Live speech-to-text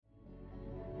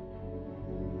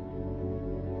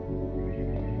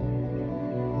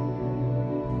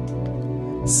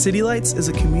City Lights is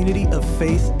a community of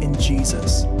faith in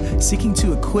Jesus, seeking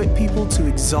to equip people to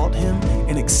exalt Him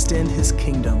and extend His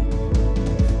kingdom.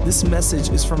 This message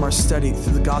is from our study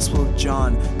through the Gospel of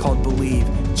John called Believe,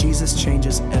 Jesus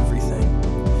Changes Everything.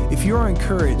 If you are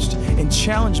encouraged and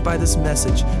challenged by this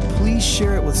message, please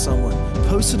share it with someone,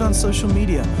 post it on social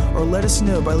media, or let us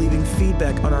know by leaving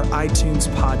feedback on our iTunes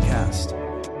podcast.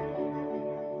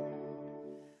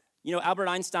 You know, Albert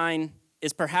Einstein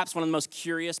is perhaps one of the most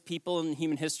curious people in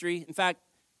human history. In fact,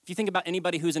 if you think about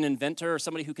anybody who's an inventor or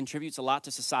somebody who contributes a lot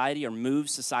to society or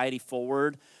moves society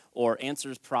forward or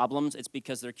answers problems, it's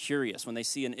because they're curious. When they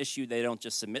see an issue, they don't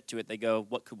just submit to it. They go,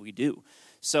 what could we do?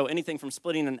 So anything from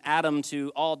splitting an atom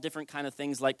to all different kind of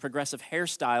things like progressive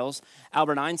hairstyles,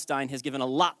 Albert Einstein has given a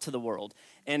lot to the world.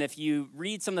 And if you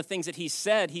read some of the things that he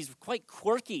said, he's quite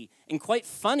quirky and quite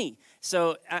funny.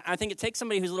 So I think it takes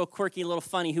somebody who's a little quirky, a little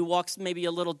funny, who walks maybe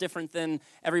a little different than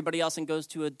everybody else and goes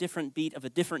to a different beat of a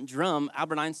different drum.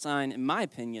 Albert Einstein, in my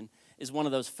opinion, is one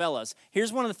of those fellas.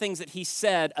 Here's one of the things that he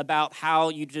said about how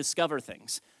you discover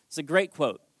things. It's a great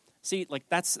quote. See, like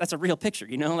that's a real picture,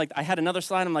 you know? Like I had another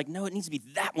slide, I'm like, no, it needs to be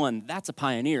that one. That's a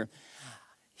pioneer.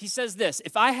 He says this: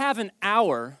 if I have an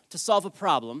hour to solve a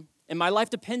problem and my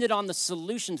life depended on the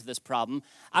solution to this problem,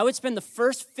 I would spend the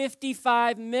first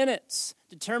 55 minutes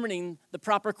determining the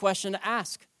proper question to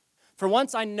ask. For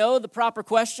once I know the proper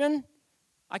question,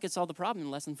 I could solve the problem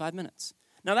in less than 5 minutes.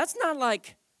 Now that's not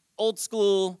like old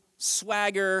school,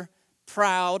 swagger,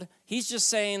 proud. He's just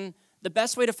saying the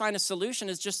best way to find a solution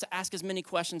is just to ask as many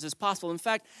questions as possible. In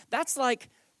fact, that's like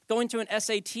going to an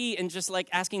SAT and just like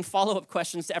asking follow-up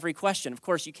questions to every question. Of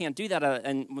course, you can't do that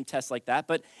in tests like that,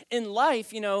 but in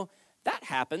life, you know, that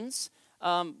happens.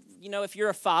 You know, if you're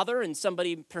a father and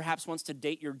somebody perhaps wants to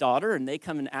date your daughter and they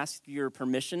come and ask your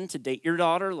permission to date your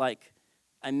daughter, like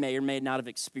I may or may not have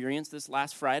experienced this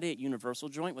last Friday at Universal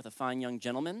Joint with a fine young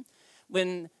gentleman.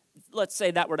 When, let's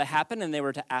say that were to happen and they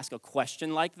were to ask a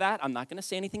question like that, I'm not going to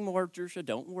say anything more, Drusha,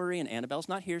 don't worry, and Annabelle's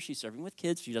not here, she's serving with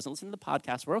kids, she doesn't listen to the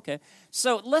podcast, we're okay.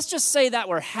 So let's just say that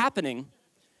were happening.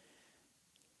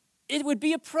 It would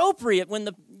be appropriate when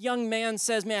the young man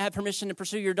says, may I have permission to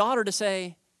pursue your daughter, to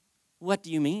say, what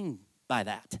do you mean by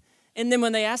that? And then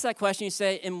when they ask that question, you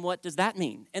say, and what does that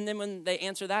mean? And then when they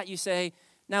answer that, you say,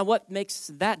 now what makes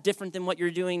that different than what you're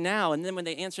doing now? And then when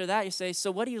they answer that, you say,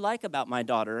 so what do you like about my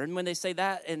daughter? And when they say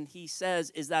that and he says,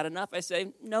 is that enough? I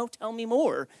say, no, tell me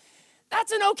more.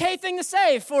 That's an okay thing to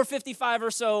say for 55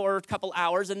 or so or a couple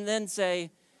hours, and then say,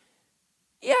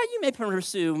 yeah, you may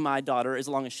pursue my daughter as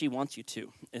long as she wants you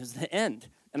to, is the end.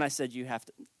 And I said, you have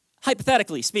to,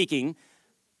 hypothetically speaking,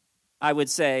 I would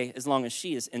say as long as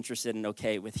she is interested and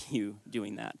okay with you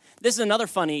doing that. This is another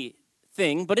funny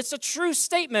thing, but it's a true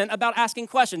statement about asking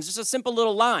questions. Just a simple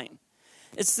little line.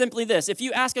 It's simply this: if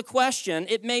you ask a question,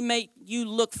 it may make you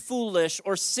look foolish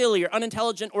or silly or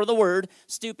unintelligent, or the word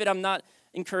stupid. I'm not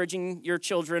encouraging your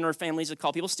children or families to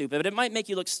call people stupid, but it might make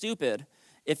you look stupid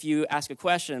if you ask a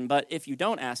question. But if you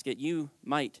don't ask it, you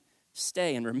might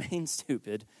stay and remain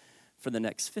stupid for the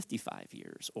next 55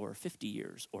 years or 50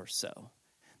 years or so.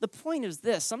 The point is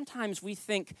this: sometimes we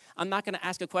think, I'm not going to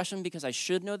ask a question because I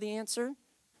should know the answer.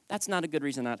 That's not a good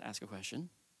reason not to ask a question.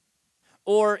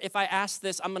 Or if I ask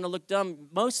this, I'm going to look dumb.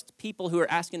 Most people who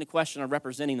are asking the question are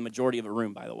representing the majority of a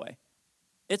room, by the way.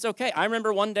 It's okay. I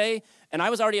remember one day, and I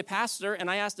was already a pastor,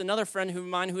 and I asked another friend of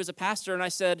mine who is a pastor, and I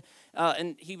said,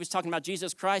 and he was talking about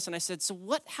Jesus Christ, and I said, so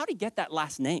how did he get that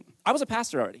last name? I was a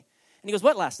pastor already. And he goes,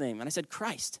 what last name? And I said,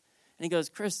 Christ. And he goes,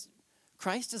 Chris,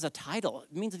 Christ is a title.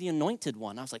 It means the anointed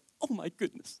one. I was like, oh my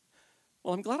goodness.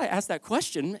 Well, I'm glad I asked that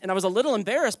question, and I was a little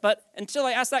embarrassed, but until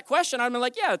I asked that question, I'm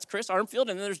like, yeah, it's Chris Armfield, and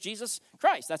then there's Jesus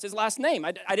Christ. That's his last name.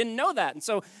 I didn't know that, and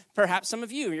so perhaps some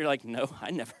of you're like, no, I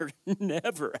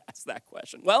never asked that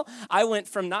question. Well, I went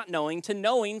from not knowing to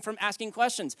knowing from asking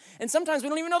questions, and sometimes we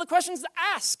don't even know the questions to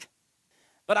ask.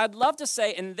 But I'd love to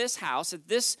say in this house, at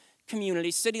this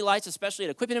community, City Lights, especially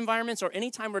at equipping environments, or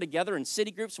anytime we're together in city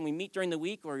groups when we meet during the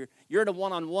week, or you're at a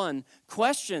one-on-one,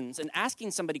 questions and asking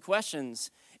somebody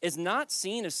questions is not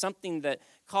seen as something that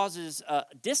causes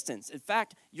distance. In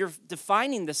fact, you're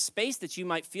defining the space that you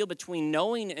might feel between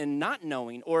knowing and not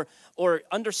knowing, or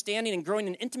understanding and growing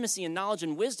in intimacy and knowledge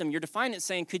and wisdom. You're defining it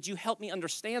saying, could you help me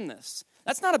understand this?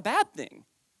 That's not a bad thing.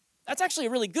 That's actually a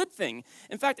really good thing.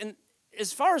 In fact,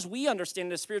 as far as we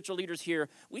understand as spiritual leaders here,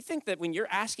 we think that when you're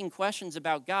asking questions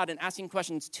about God and asking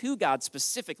questions to God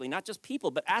specifically, not just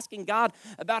people, but asking God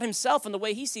about himself and the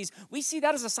way he sees, we see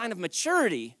that as a sign of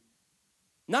maturity,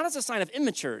 not as a sign of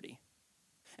immaturity.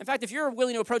 In fact, if you're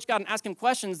willing to approach God and ask him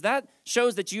questions, that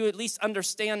shows that you at least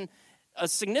understand a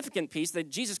significant piece, that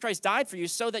Jesus Christ died for you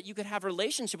so that you could have a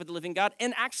relationship with the living God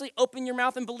and actually open your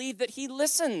mouth and believe that he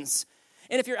listens.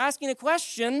 And if you're asking a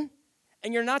question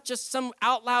and you're not just some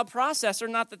out loud processor,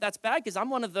 not that that's bad because I'm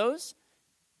one of those,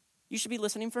 you should be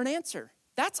listening for an answer.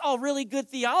 That's all really good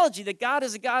theology, that God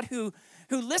is a God who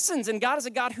listens, and God is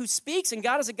a God who speaks, and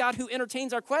God is a God who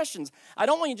entertains our questions. I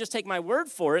don't want you to just take my word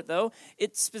for it, though.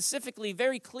 It's specifically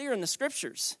very clear in the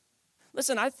scriptures.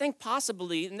 Listen, I think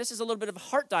possibly, and this is a little bit of a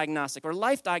heart diagnostic or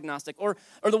life diagnostic or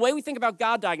the way we think about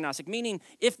God diagnostic, meaning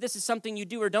if this is something you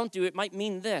do or don't do, it might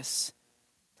mean this.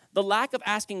 The lack of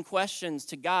asking questions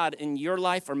to God in your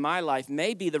life or my life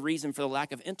may be the reason for the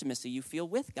lack of intimacy you feel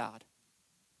with God.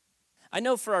 I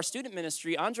know for our student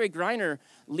ministry, Andre Greiner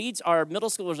leads our middle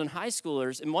schoolers and high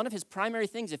schoolers, and one of his primary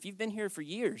things, if you've been here for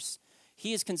years,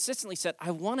 he has consistently said,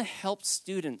 I want to help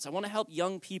students, I want to help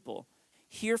young people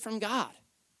hear from God.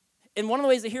 And one of the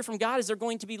ways they hear from God is they're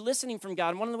going to be listening from God,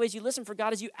 and one of the ways you listen for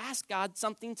God is you ask God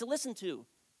something to listen to.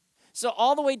 So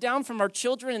all the way down from our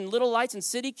children and Little Lights and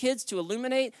City Kids to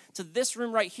Illuminate to this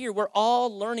room right here, we're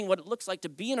all learning what it looks like to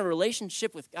be in a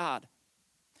relationship with God.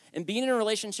 And being in a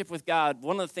relationship with God,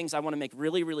 one of the things I want to make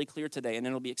really, really clear today, and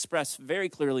it'll be expressed very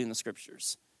clearly in the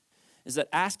scriptures, is that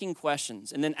asking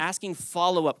questions and then asking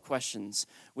follow-up questions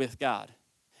with God.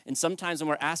 And sometimes when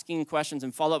we're asking questions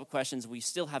and follow-up questions, we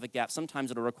still have a gap. Sometimes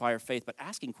it'll require faith, but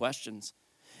asking questions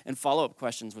and follow-up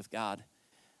questions with God,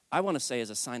 I want to say is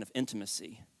a sign of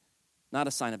intimacy, not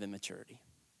a sign of immaturity.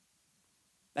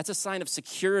 That's a sign of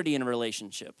security in a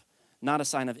relationship, not a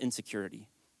sign of insecurity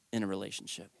in a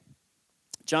relationship.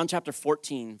 John chapter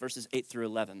 14, verses 8 through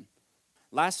 11.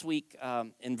 Last week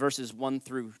in verses 1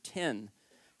 through 10,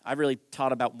 I really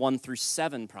taught about 1 through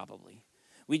 7 probably.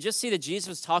 We just see that Jesus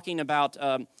was talking about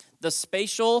the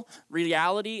spatial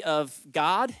reality of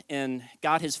God and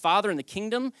God his Father and the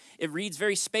kingdom. It reads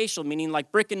very spatial, meaning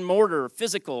like brick and mortar,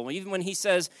 physical. Even when he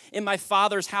says, in my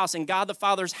Father's house, in God the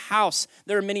Father's house,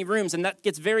 there are many rooms, and that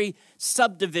gets very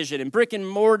subdivision and brick and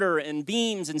mortar and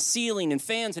beams and ceiling and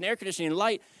fans and air conditioning and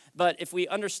light. But if we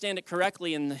understand it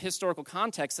correctly in the historical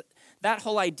context, that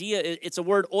whole idea, it's a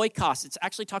word oikos. It's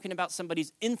actually talking about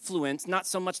somebody's influence, not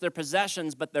so much their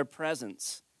possessions, but their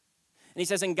presence. And he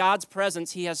says in God's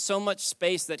presence, he has so much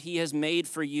space that he has made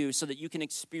for you so that you can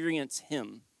experience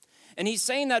him. And he's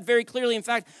saying that very clearly. In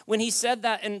fact, when he said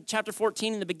that in chapter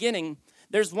 14 in the beginning,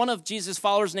 there's one of Jesus'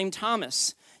 followers named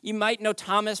Thomas. You might know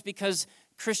Thomas because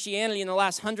Christianity in the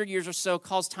last 100 years or so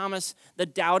calls Thomas the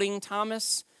doubting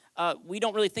Thomas. We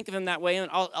don't really think of him that way, and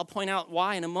I'll point out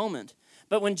why in a moment.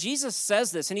 But when Jesus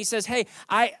says this, and he says, hey,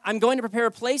 I'm going to prepare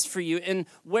a place for you, and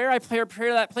where I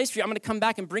prepare that place for you, I'm going to come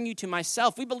back and bring you to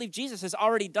myself. We believe Jesus has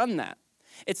already done that.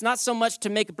 It's not so much to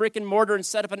make a brick and mortar and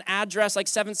set up an address like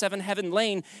 77 Heaven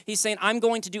Lane. He's saying, I'm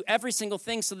going to do every single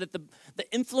thing so that the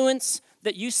influence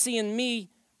that you see in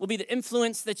me will be the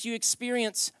influence that you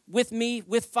experience with me,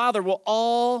 with Father, will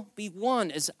all be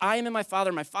one. As I am in my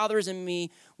Father is in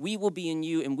me, we will be in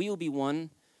you, and we will be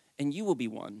one, and you will be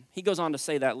one. He goes on to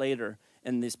say that later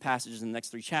in these passages in the next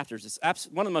 3 chapters. It's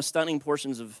one of the most stunning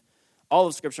portions of all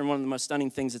of Scripture, and one of the most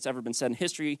stunning things that's ever been said in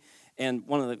history, and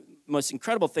one of the most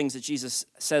incredible things that Jesus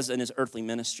says in his earthly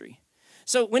ministry.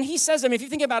 So when he says, if you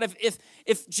think about it,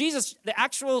 if Jesus, the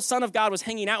actual Son of God, was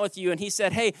hanging out with you and he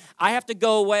said, hey, I have to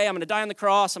go away, I'm going to die on the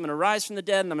cross, I'm going to rise from the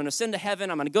dead, and I'm going to ascend to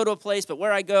heaven, I'm going to go to a place, but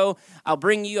where I go, I'll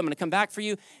bring you, I'm going to come back for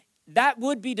you. That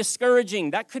would be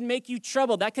discouraging. That could make you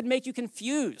troubled. That could make you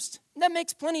confused. That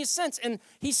makes plenty of sense. And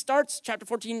he starts chapter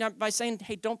 14 by saying,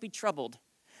 hey, don't be troubled.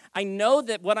 I know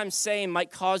that what I'm saying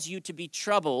might cause you to be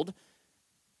troubled,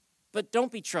 but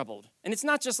don't be troubled. And it's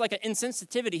not just like an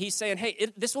insensitivity. He's saying, hey,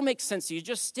 this will make sense to you.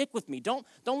 Just stick with me. Don't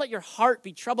let your heart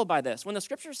be troubled by this. When the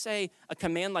scriptures say a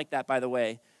command like that, by the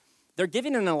way, they're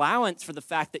giving an allowance for the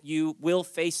fact that you will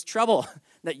face trouble,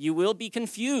 that you will be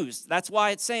confused. That's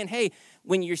why it's saying, hey,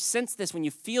 when you sense this, when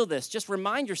you feel this, just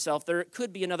remind yourself there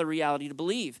could be another reality to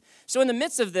believe. So in the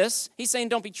midst of this, he's saying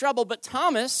don't be troubled, but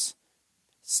Thomas,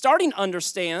 starting to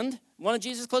understand, one of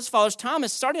Jesus' close followers,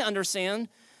 Thomas, starting to understand,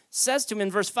 says to him in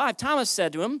verse 5, Thomas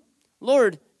said to him,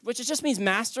 Lord, which just means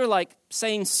master, like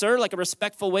saying sir, like a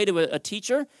respectful way to a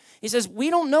teacher. He says, we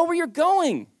don't know where you're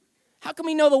going. How can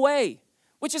we know the way?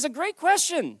 Which is a great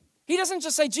question. He doesn't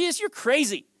just say, Jesus, you're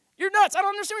crazy. You're nuts. I don't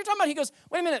understand what you're talking about. He goes,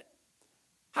 wait a minute.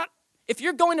 If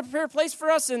you're going to prepare a place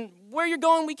for us and where you're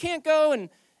going, we can't go,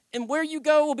 and where you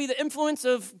go will be the influence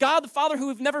of God the Father who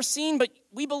we've never seen, but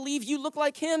we believe you look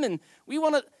like him, and we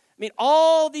want to,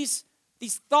 all these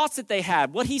thoughts that they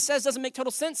had. What he says doesn't make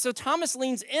total sense. So Thomas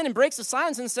leans in and breaks the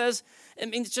silence and says,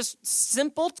 it's just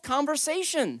simple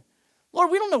conversation.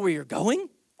 Lord, we don't know where you're going.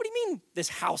 What do you mean this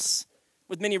house?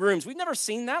 with many rooms. We've never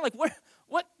seen that. Like,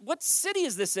 what city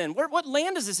is this in? What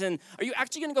land is this in? Are you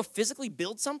actually going to go physically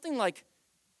build something like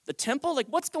the temple? Like,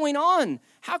 what's going on?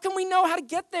 How can we know how to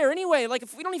get there anyway? Like,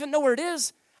 if we don't even know where it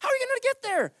is, how are you going to get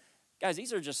there? Guys,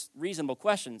 these are just reasonable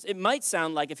questions. It might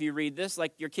sound like, if you read this,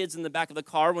 like your kids in the back of the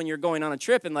car when you're going on a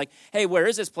trip and like, hey, where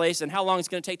is this place and how long is it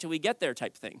going to take till we get there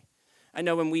type thing. I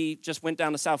know when we just went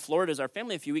down to South Florida as our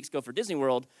family a few weeks ago for Disney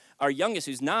World, our youngest,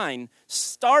 who's 9,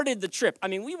 started the trip. I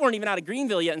mean, we weren't even out of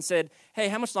Greenville yet and said, hey,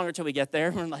 how much longer till we get there?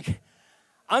 And we're like,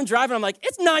 I'm driving. I'm like,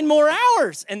 it's 9 more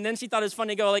hours. And then she thought it was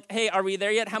funny to go like, hey, are we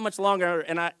there yet? How much longer?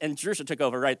 And Jerusha took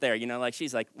over right there. You know, like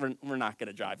she's like, we're not going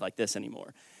to drive like this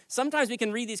anymore. Sometimes we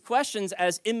can read these questions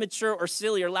as immature or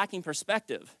silly or lacking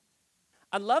perspective.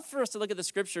 I'd love for us to look at the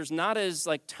scriptures not as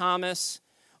like Thomas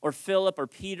or Philip or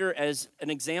Peter as an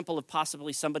example of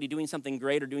possibly somebody doing something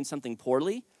great or doing something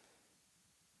poorly.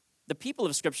 The people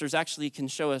of scriptures actually can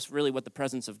show us really what the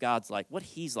presence of God's like, what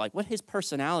he's like, what his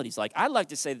personality's like. I'd like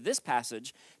to say that this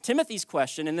passage, Timothy's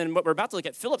question, and then what we're about to look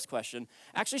at, Philip's question,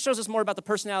 actually shows us more about the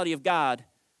personality of God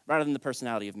rather than the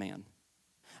personality of man.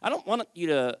 I don't want you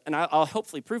to, and I'll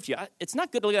hopefully prove to you, it's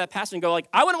not good to look at that passage and go like,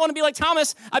 I wouldn't want to be like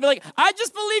Thomas. I'd be like, I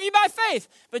just believe you by faith.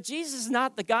 But Jesus is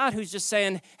not the God who's just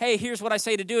saying, hey, here's what I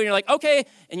say to do. And you're like, okay.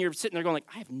 And you're sitting there going like,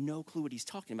 I have no clue what he's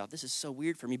talking about. This is so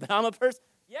weird for me. But I'm a person.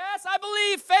 Yes, I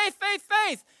believe. Faith, faith,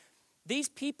 faith. These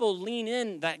people lean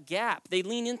in that gap. They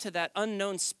lean into that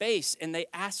unknown space and they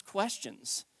ask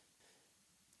questions.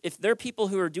 If they're people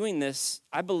who are doing this,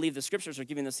 I believe the scriptures are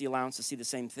giving us the allowance to see the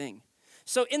same thing.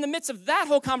 So in the midst of that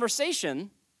whole conversation,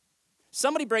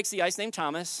 somebody breaks the ice named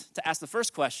Thomas to ask the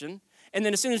first question. And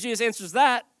then as soon as Jesus answers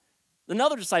that,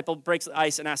 another disciple breaks the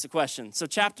ice and asks a question. So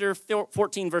chapter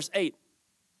 14, verse 8,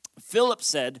 Philip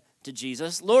said to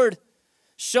Jesus, Lord,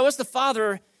 show us the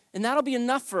Father, and that'll be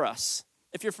enough for us.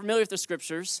 If you're familiar with the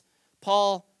scriptures,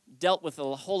 Paul dealt with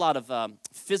a whole lot of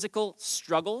physical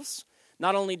struggles.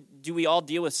 Not only do we all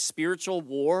deal with spiritual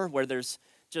war, where there's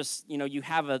just, you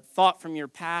have a thought from your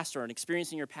past or an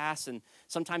experience in your past, and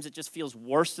sometimes it just feels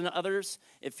worse than others.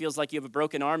 It feels like you have a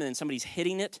broken arm and then somebody's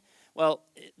hitting it. Well,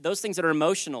 those things that are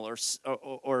emotional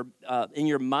or in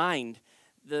your mind,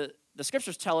 the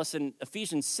scriptures tell us in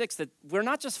Ephesians 6 that we're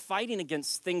not just fighting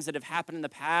against things that have happened in the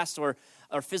past or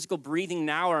our physical breathing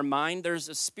now or our mind. There's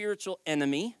a spiritual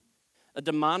enemy, a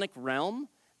demonic realm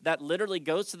that literally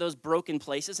goes to those broken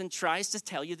places and tries to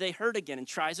tell you they hurt again and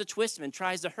tries to twist them and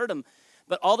tries to hurt them.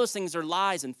 But all those things are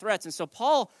lies and threats. And so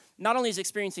Paul not only is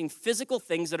experiencing physical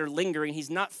things that are lingering,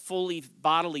 he's not fully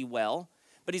bodily well,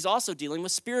 but he's also dealing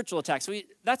with spiritual attacks. So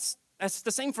that's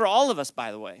the same for all of us,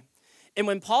 by the way. And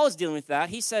when Paul is dealing with that,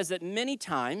 he says that many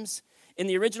times in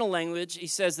the original language, he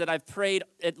says that I've prayed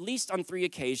at least on 3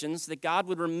 occasions that God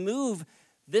would remove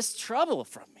this trouble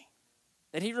from me,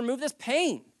 that he'd remove this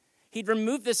pain. He'd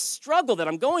remove this struggle that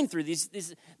I'm going through,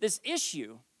 this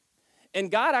issue. And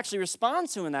God actually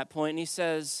responds to him at that point, and he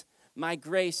says, my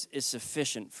grace is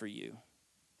sufficient for you,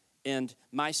 and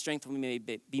my strength will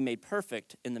be made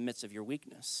perfect in the midst of your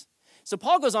weakness. So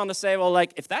Paul goes on to say, well,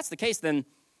 like, if that's the case, then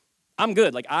I'm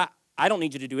good. Like, I don't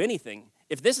need you to do anything.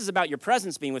 If this is about your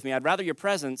presence being with me, I'd rather your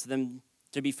presence than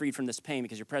to be freed from this pain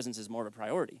because your presence is more of a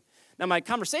priority. Now, my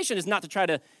conversation is not to try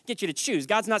to get you to choose.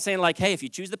 God's not saying like, hey, if you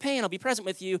choose the pain, I'll be present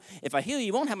with you. If I heal you,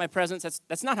 you won't have my presence.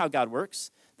 That's not how God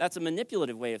works. That's a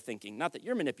manipulative way of thinking. Not that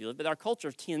you're manipulative, but our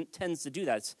culture tends to do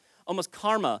that. It's almost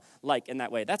karma-like in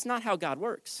that way. That's not how God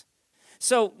works.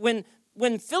 So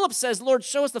when Philip says, Lord,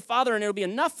 show us the Father and it'll be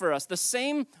enough for us, the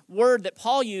same word that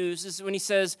Paul uses when he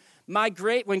says,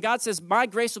 when God says, my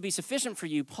grace will be sufficient for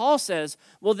you, Paul says,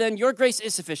 well, then your grace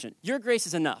is sufficient. Your grace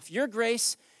is enough. Your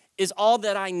grace is all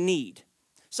that I need.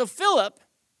 So Philip,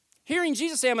 hearing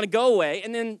Jesus say, I'm going to go away,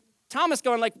 and then Thomas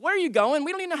going like, where are you going?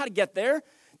 We don't even know how to get there.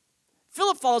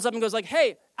 Philip follows up and goes like,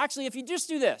 hey, actually, if you just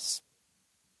do this,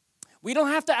 we don't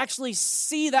have to actually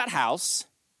see that house.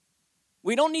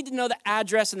 We don't need to know the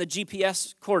address and the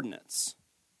GPS coordinates.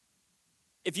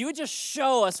 If you would just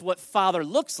show us what Father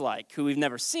looks like, who we've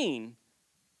never seen,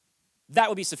 that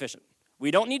would be sufficient.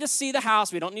 We don't need to see the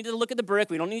house. We don't need to look at the brick.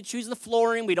 We don't need to choose the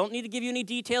flooring. We don't need to give you any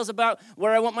details about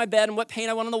where I want my bed and what paint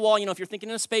I want on the wall. If you're thinking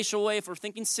in a spatial way, if we're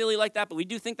thinking silly like that, but we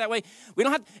do think that way. We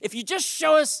don't have, if you just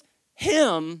show us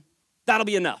him, that'll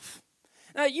be enough.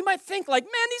 Now, you might think like,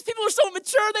 man, these people are so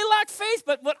mature, they lack faith.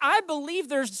 But what I believe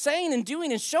they're saying and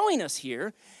doing and showing us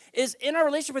here is in our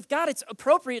relationship with God, it's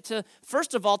appropriate to,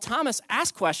 first of all, Thomas,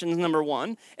 ask questions, number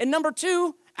one. And number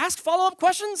two, ask follow-up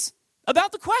questions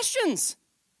about the questions.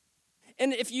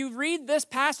 And if you read this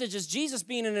passage as Jesus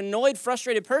being an annoyed,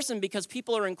 frustrated person because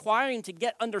people are inquiring to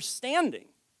get understanding,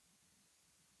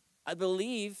 I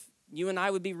believe you and I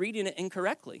would be reading it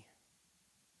incorrectly.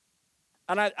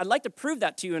 And I'd like to prove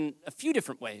that to you in a few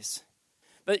different ways.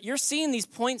 But you're seeing these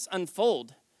points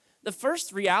unfold. The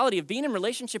first reality of being in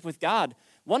relationship with God,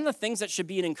 one of the things that should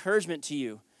be an encouragement to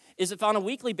you is if on a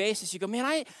weekly basis you go, man,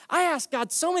 I ask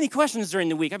God so many questions during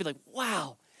the week. I'd be like,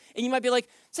 wow. And you might be like,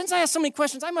 since I ask so many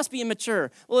questions, I must be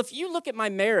immature. Well, if you look at my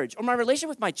marriage or my relationship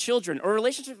with my children or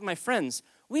relationship with my friends,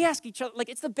 we ask each other, like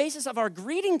it's the basis of our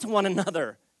greeting to one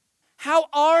another. How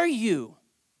are you?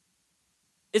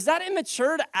 Is that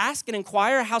immature to ask and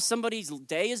inquire how somebody's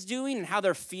day is doing and how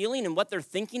they're feeling and what they're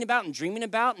thinking about and dreaming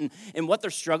about and what they're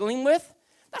struggling with?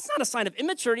 That's not a sign of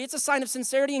immaturity. It's a sign of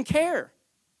sincerity and care.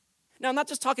 Now, I'm not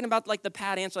just talking about like the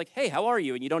pat answer, like, hey, how are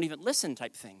you? And you don't even listen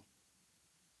type thing.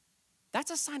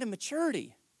 That's a sign of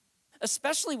maturity,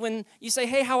 especially when you say,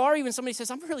 hey, how are you? And somebody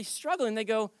says, I'm really struggling. They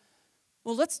go,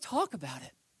 well, let's talk about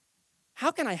it.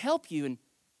 How can I help you? And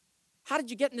how did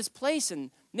you get in this place?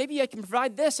 And maybe I can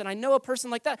provide this, and I know a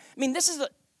person like that. I mean,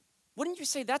 wouldn't you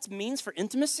say that's means for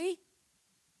intimacy?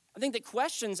 I think that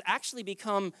questions actually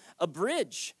become a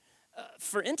bridge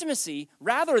for intimacy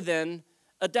rather than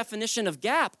a definition of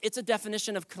gap. It's a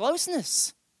definition of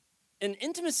closeness and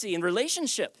intimacy and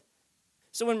relationship.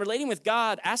 So when relating with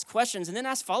God, ask questions and then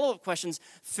ask follow-up questions.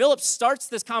 Philip starts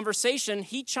this conversation.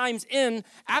 He chimes in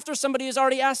after somebody has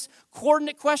already asked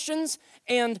coordinate questions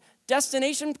and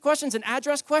destination questions and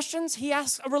address questions. He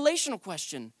asks a relational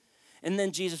question. And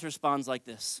then Jesus responds like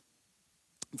this.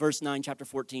 Verse 9, chapter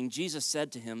 14, Jesus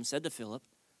said to Philip,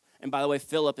 and by the way,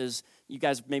 Philip is, you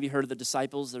guys maybe heard of the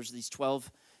disciples. There's these 12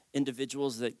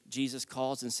 individuals that Jesus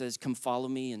calls and says, come follow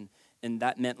me. And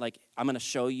that meant like, I'm going to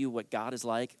show you what God is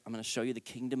like. I'm going to show you the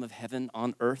kingdom of heaven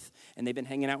on earth. And they've been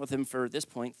hanging out with him for, at this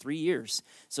point, 3 years.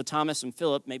 So Thomas and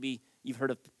Philip, maybe you've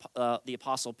heard of the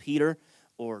apostle Peter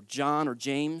or John or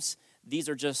James. These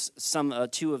are just some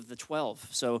two of the 12.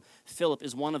 So Philip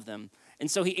is one of them. And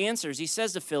so he answers. He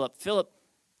says to Philip, Philip,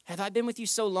 have I been with you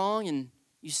so long and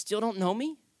you still don't know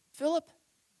me, Philip?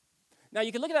 Now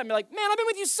you can look at that and be like, man, I've been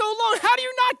with you so long. How do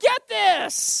you not get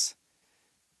this?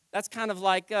 That's kind of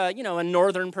like, a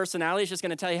northern personality is just going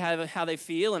to tell you how they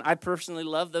feel. And I personally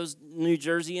love those New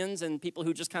Jerseyans and people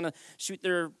who just kind of shoot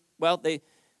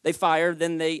they fire,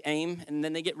 then they aim, and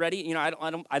then they get ready. You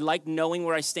know, I like knowing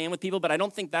where I stand with people, but I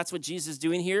don't think that's what Jesus is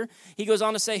doing here. He goes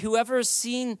on to say, whoever has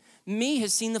seen me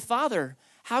has seen the Father.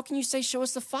 How can you say, show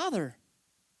us the Father?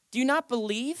 Do you not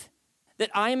believe that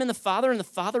I am in the Father and the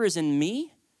Father is in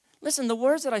me? Listen, the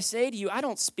words that I say to you, I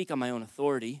don't speak on my own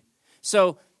authority.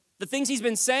 So the things he's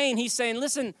been saying, he's saying,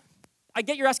 listen, I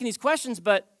get you're asking these questions,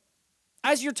 but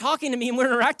as you're talking to me and we're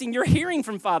interacting, you're hearing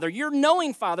from Father. You're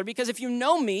knowing Father, because if you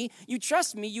know me, you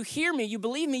trust me, you hear me, you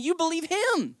believe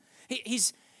him.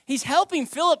 He's helping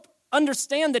Philip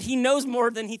understand that he knows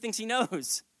more than he thinks he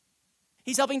knows.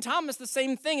 He's helping Thomas the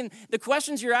same thing. And the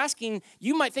questions you're asking,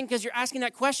 you might think as you're asking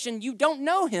that question, you don't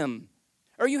know him,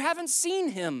 or you haven't seen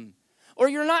him, or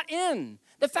you're not in.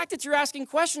 The fact that you're asking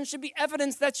questions should be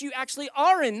evidence that you actually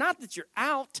are in, not that you're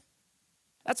out.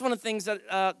 That's one of the things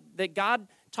that God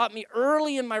taught me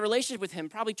early in my relationship with him,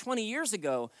 probably 20 years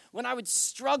ago, when I would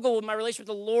struggle with my relationship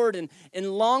with the Lord and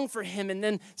long for him. And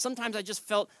then sometimes I just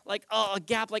felt like, a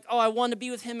gap, like, I want to be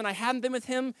with him and I haven't been with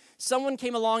him. Someone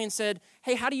came along and said,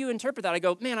 hey, how do you interpret that? I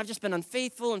go, man, I've just been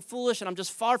unfaithful and foolish and I'm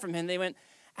just far from him. They went,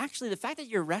 actually, the fact that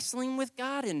you're wrestling with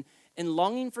God and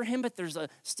longing for him, but there's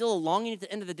still a longing at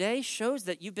the end of the day, shows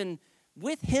that you've been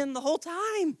with him the whole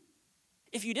time.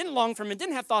 If you didn't long for him and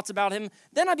didn't have thoughts about him,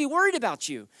 then I'd be worried about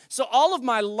you. So all of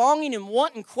my longing and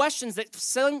want and questions that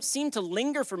seem to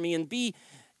linger for me and be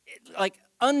like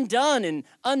undone and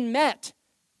unmet,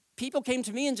 people came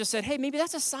to me and just said, hey, maybe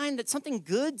that's a sign that something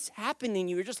good's happening.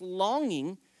 You're just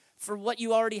longing for what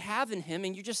you already have in him,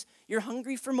 and you're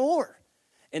hungry for more.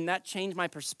 And that changed my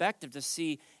perspective to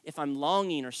see if I'm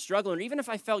longing or struggling, or even if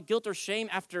I felt guilt or shame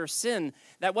after a sin,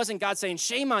 that wasn't God saying,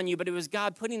 shame on you, but it was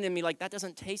God putting in me like, that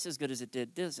doesn't taste as good as it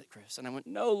did, does it, Chris? And I went,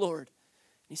 no, Lord.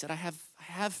 And he said, I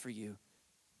have for you.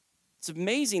 It's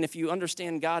amazing if you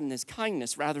understand God and his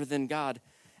kindness rather than God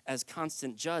as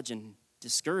constant judge and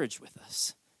discouraged with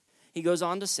us. He goes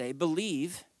on to say,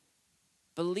 believe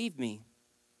me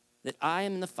that I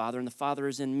am in the Father and the Father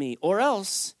is in me, or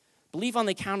else believe on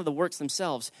the account of the works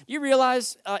themselves. Do you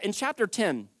realize in chapter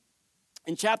 10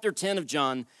 of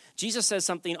John, Jesus says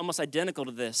something almost identical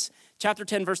to this. Chapter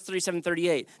 10, verse 37,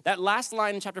 38. That last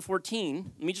line in chapter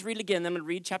 14, let me just read it again. Then I'm going to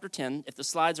read chapter 10. If the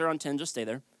slides are on 10, just stay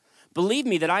there. Believe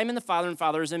me that I am in the Father and the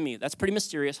Father is in me. That's pretty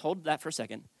mysterious. Hold that for a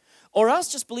second. Or else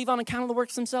just believe on account of the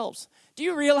works themselves. Do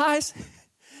you realize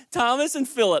Thomas and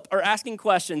Philip are asking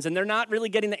questions, and they're not really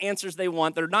getting the answers they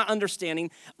want. They're not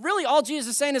understanding. Really, all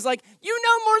Jesus is saying is like, you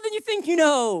know more than you think you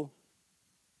know.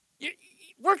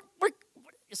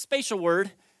 spatial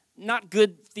word, not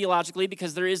good theologically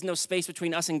because there is no space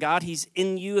between us and God. He's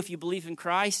in you if you believe in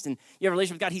Christ and you have a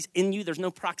relationship with God. He's in you. There's no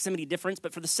proximity difference.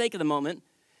 But for the sake of the moment,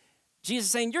 Jesus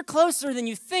is saying, you're closer than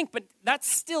you think, but that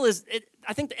still is,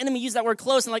 I think the enemy used that word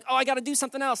close and like, oh, I got to do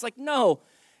something else. Like, no,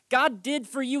 God did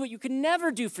for you what you could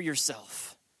never do for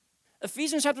yourself.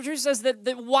 Ephesians chapter 2 says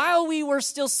that while we were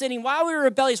still sinning, while we were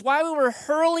rebellious, while we were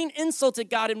hurling insults at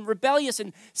God and rebellious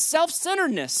and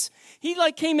self-centeredness, he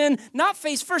like came in, not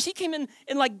face first, he came in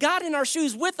and like got in our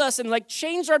shoes with us and like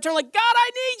changed our turn, like, God,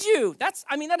 I need you.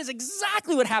 That is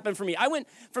exactly what happened for me. I went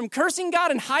from cursing God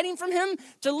and hiding from him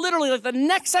to literally like the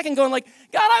next second going like,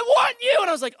 God, I want you. And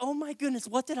I was like, oh my goodness,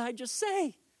 what did I just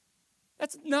say?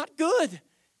 That's not good.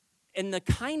 And the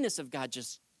kindness of God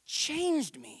just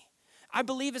changed me. I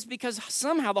believe it's because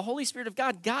somehow the Holy Spirit of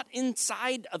God got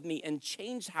inside of me and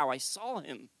changed how I saw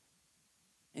him.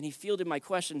 And he fielded my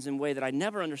questions in a way that I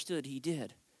never understood he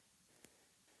did.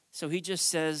 So he just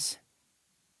says,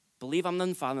 believe I'm in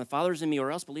the Father, and the Father is in me,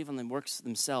 or else believe on the works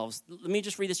themselves. Let me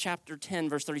just read this chapter 10,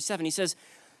 verse 37. He says,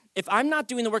 if I'm not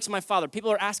doing the works of my Father, people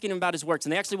are asking him about his works,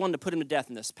 and they actually wanted to put him to death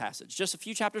in this passage. Just a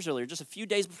few chapters earlier, just a few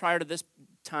days prior to this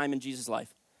time in Jesus'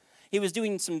 life. He was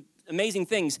doing some amazing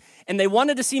things, and they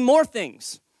wanted to see more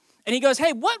things. And he goes,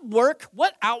 hey, what work,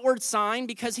 what outward sign,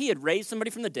 because he had raised somebody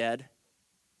from the dead.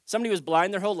 Somebody was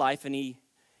blind their whole life, and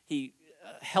he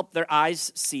helped their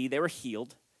eyes see. They were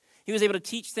healed. He was able to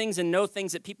teach things and know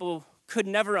things that people could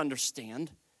never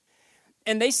understand.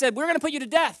 And they said, we're going to put you to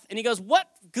death. And he goes, what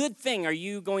good thing are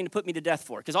you going to put me to death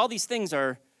for? Because all these things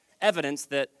are evidence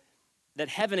that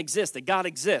heaven exists, that God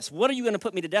exists. What are you going to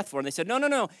put me to death for? And they said,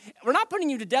 no. We're not putting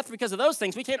you to death because of those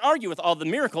things. We can't argue with all the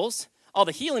miracles, all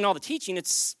the healing, all the teaching.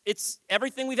 It's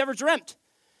everything we've ever dreamt.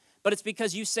 But it's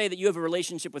because you say that you have a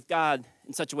relationship with God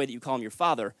in such a way that you call him your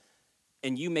Father,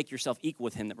 and you make yourself equal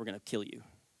with him, that we're going to kill you.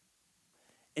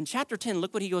 In chapter 10,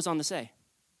 look what he goes on to say.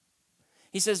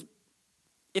 He says,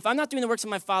 if I'm not doing the works of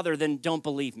my Father, then don't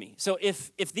believe me. So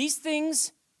if these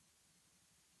things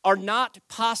are not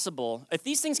possible, if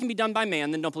these things can be done by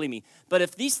man, then don't believe me. But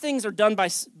if these things are done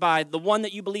by the one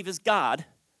that you believe is God,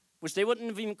 which they wouldn't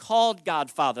have even called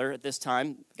God Father at this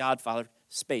time, God Father,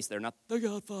 space there, not the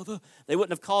God Father. They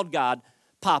wouldn't have called God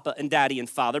Papa and Daddy and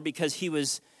Father because he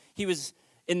was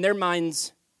in their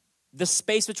minds, the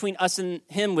space between us and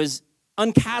him was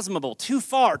unchasmable, too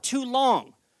far, too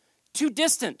long, too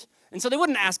distant. And so they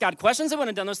wouldn't ask God questions. They wouldn't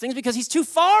have done those things because he's too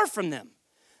far from them.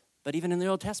 But even in the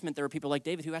Old Testament, there were people like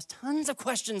David who asked tons of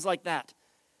questions like that.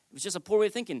 It was just a poor way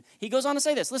of thinking. He goes on to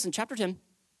say this. Listen, chapter 10,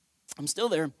 I'm still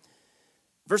there.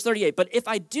 Verse 38, but if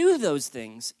I do those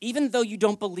things, even though you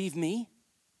don't believe me,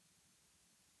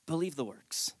 believe the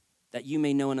works, that you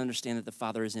may know and understand that the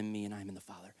Father is in me and I am in the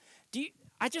Father.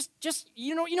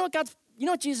 You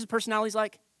know what Jesus' personality is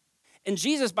like? And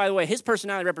Jesus, by the way, his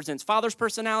personality represents Father's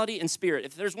personality and Spirit.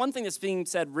 If there's one thing that's being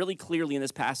said really clearly in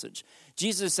this passage,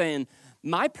 Jesus is saying,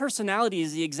 my personality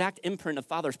is the exact imprint of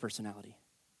Father's personality.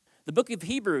 The book of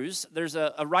Hebrews, there's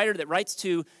a writer that writes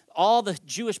to all the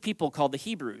Jewish people called the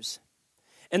Hebrews.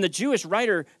 And the Jewish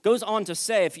writer goes on to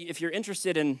say, if you're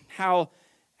interested in how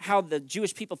the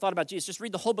Jewish people thought about Jesus, just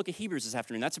read the whole book of Hebrews this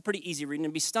afternoon. That's a pretty easy reading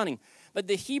and be stunning. But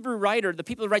the Hebrew writer, the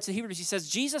people who writes the Hebrews, he says,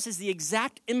 Jesus is the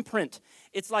exact imprint.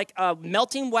 It's like a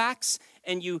melting wax,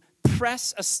 and you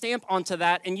press a stamp onto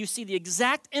that, and you see the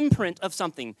exact imprint of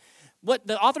something. What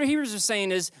the author of Hebrews is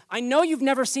saying is, I know you've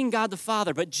never seen God the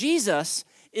Father, but Jesus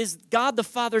is God the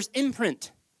Father's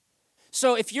imprint.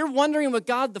 So if you're wondering what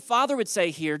God the Father would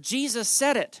say here, Jesus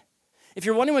said it. If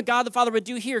you're wondering what God the Father would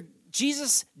do here,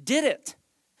 Jesus did it.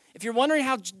 If you're wondering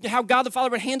how God the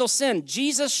Father would handle sin,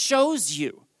 Jesus shows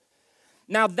you.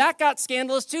 Now that got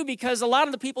scandalous too because a lot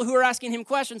of the people who were asking him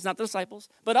questions, not the disciples,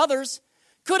 but others,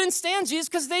 couldn't stand Jesus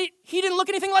because he didn't look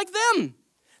anything like them.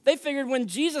 They figured when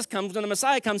Jesus comes, when the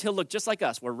Messiah comes, he'll look just like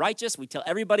us. We're righteous. We tell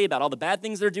everybody about all the bad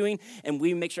things they're doing, and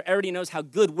we make sure everybody knows how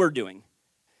good we're doing.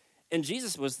 And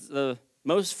Jesus was the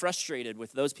most frustrated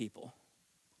with those people,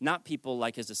 not people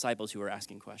like his disciples who were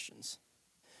asking questions.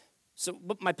 So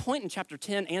my point in chapter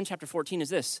 10 and chapter 14 is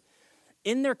this.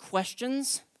 In their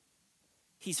questions,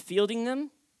 he's fielding them,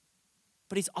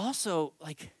 but he's also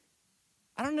like,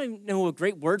 I don't even know a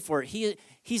great word for it.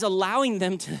 He's allowing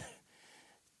them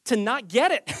to not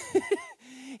get it.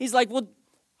 He's like, well,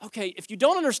 okay, if you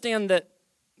don't understand that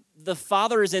the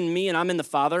Father is in me and I'm in the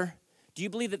Father, do you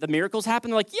believe that the miracles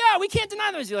happen? They're like, yeah, we can't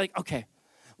deny those. You're like, okay.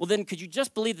 Well, then could you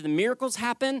just believe that the miracles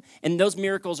happen and those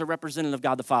miracles are representative of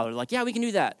God the Father? They're like, yeah, we can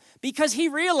do that. Because he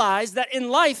realized that in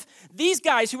life, these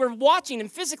guys who were watching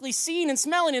and physically seeing and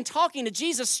smelling and talking to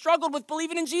Jesus struggled with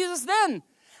believing in Jesus then.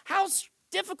 How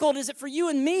difficult is it for you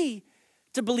and me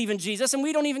to believe in Jesus, and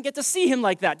we don't even get to see him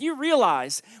like that. Do you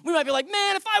realize? We might be like,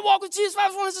 man, if I walk with Jesus, if I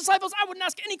was one of his disciples, I wouldn't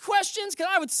ask any questions because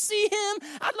I would see him.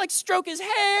 I'd like stroke his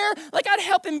hair. Like I'd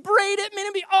help him braid it. Man,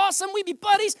 it'd be awesome. We'd be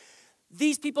buddies.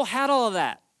 These people had all of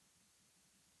that.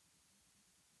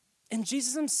 And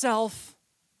Jesus himself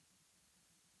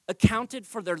accounted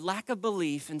for their lack of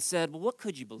belief and said, well, what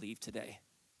could you believe today?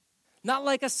 Not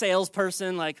like a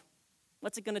salesperson, like,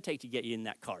 what's it going to take to get you in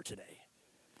that car today?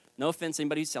 No offense to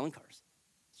anybody who's selling cars.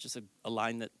 It's just a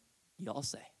line that you all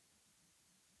say.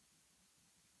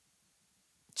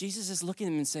 Jesus is looking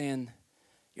at him and saying,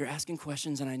 you're asking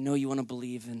questions and I know you want to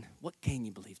believe, and what can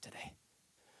you believe today?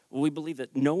 Well, we believe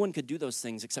that no one could do those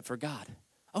things except for God.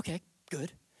 Okay,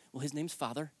 good. Well, his name's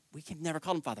Father. We can never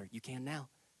call him Father. You can now.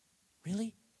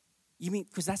 Really? You mean,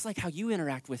 because that's like how you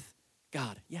interact with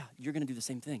God. Yeah, you're going to do the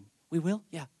same thing. We will?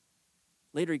 Yeah.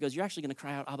 Later he goes, you're actually going to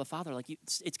cry out, Abba, Father. Like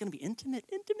it's going to be intimate,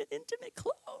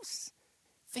 close.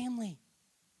 Family.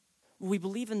 We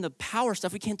believe in the power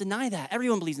stuff. We can't deny that.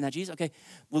 Everyone believes in that, Jesus. Okay,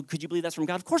 well, could you believe that's from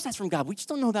God? Of course that's from God. We just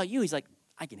don't know about you. He's like,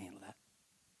 I can handle that.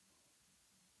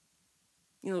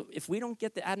 You know, if we don't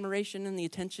get the admiration and the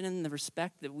attention and the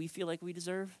respect that we feel like we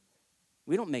deserve,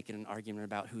 we don't make it an argument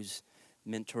about who's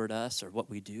mentored us or what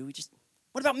we do. We just,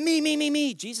 what about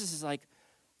me? Jesus is like,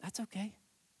 that's okay.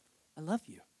 I love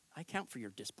you. I account for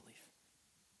your disbelief.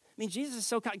 I mean, Jesus is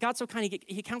so kind. God's so kind,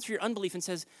 he accounts for your unbelief and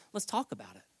says, let's talk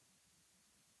about it.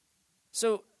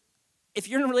 So if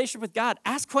you're in a relationship with God,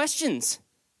 ask questions.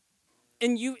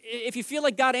 And if you feel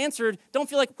like God answered, don't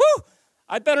feel like, whoo,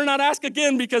 I better not ask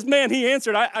again because, man, he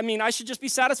answered. I mean, I should just be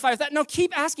satisfied with that. No,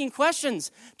 keep asking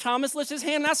questions. Thomas lifts his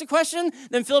hand and asks a question.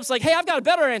 Then Philip's like, hey, I've got a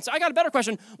better answer. I got a better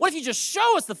question. What if you just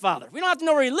show us the Father? We don't have to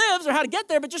know where he lives or how to get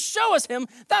there, but just show us him.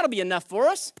 That'll be enough for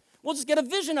us. We'll just get a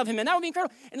vision of him, and that would be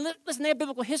incredible. And listen, they have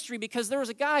biblical history because there was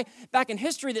a guy back in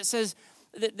history that says,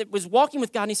 that was walking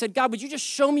with God, and he said, God, would you just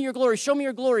show me your glory, show me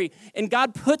your glory? And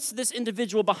God puts this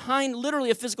individual behind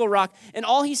literally a physical rock, and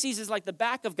all he sees is like the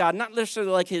back of God, not literally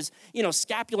like his,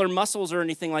 scapular muscles or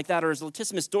anything like that, or his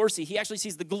latissimus dorsi. He actually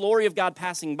sees the glory of God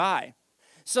passing by.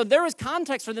 So there was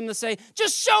context for them to say,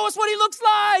 just show us what he looks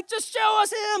like, just show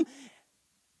us him.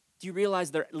 Do you realize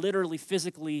they're literally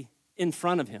physically in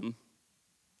front of him,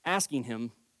 asking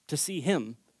him to see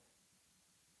him,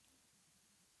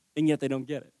 and yet they don't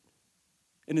get it?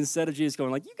 And instead of Jesus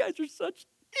going like, you guys are such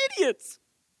idiots,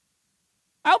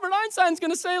 Albert Einstein's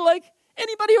going to say like,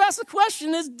 anybody who asks a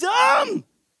question is dumb.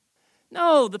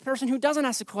 No, the person who doesn't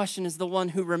ask a question is the one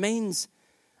who remains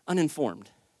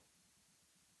uninformed.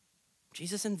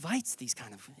 Jesus invites these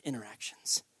kind of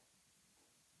interactions.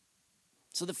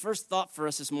 So the first thought for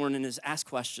us this morning is ask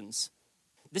questions.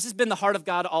 This has been the heart of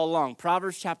God all along.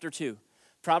 Proverbs chapter 2.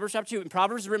 And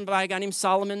Proverbs is written by a guy named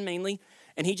Solomon mainly,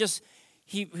 and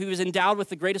he was endowed with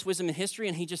the greatest wisdom in history,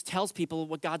 and he just tells people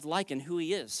what God's like and who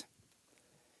he is.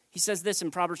 He says this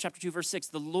in Proverbs chapter 2, verse 6,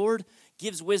 the Lord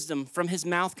gives wisdom, from his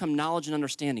mouth come knowledge and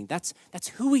understanding. That's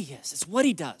who he is. It's what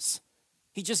he does.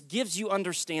 He just gives you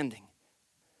understanding.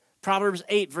 Proverbs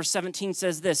 8, verse 17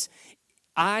 says this,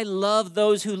 I love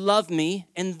those who love me,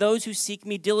 and those who seek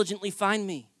me diligently find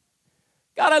me.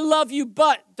 God, I love you,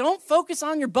 but don't focus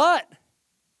on your butt.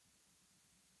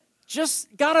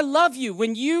 Just, God, I love you.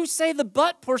 When you say the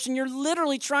but portion, you're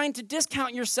literally trying to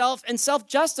discount yourself and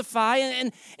self-justify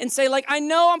and say, like, I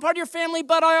know I'm part of your family,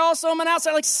 but I also am an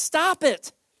outsider. Like, stop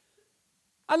it.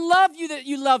 I love you that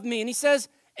you love me. And he says,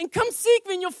 and come seek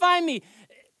me and you'll find me.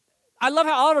 I love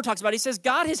how Oliver talks about it. He says,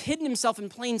 God has hidden himself in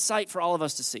plain sight for all of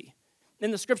us to see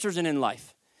in the scriptures and in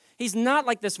life. He's not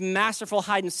like this masterful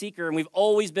hide and seeker, and we've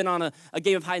always been on a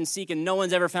game of hide and seek, and no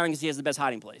one's ever found him because he has the best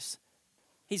hiding place.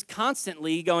 He's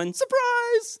constantly going,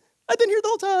 surprise, I've been here the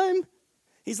whole time.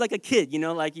 He's like a kid,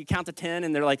 like you count to 10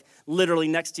 and they're like literally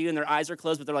next to you and their eyes are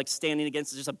closed, but they're like standing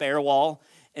against just a bare wall.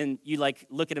 And you like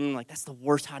look at him and like, that's the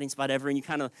worst hiding spot ever. And you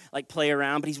kind of like play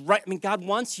around, but he's right. I mean, God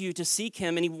wants you to seek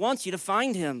him and he wants you to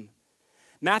find him.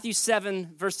 Matthew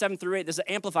 7, verse 7 through 8, there's an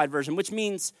amplified version, which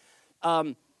means,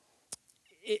 and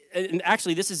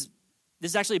actually this is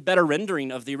actually a better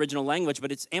rendering of the original language,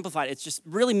 but it's amplified. It's just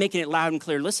really making it loud and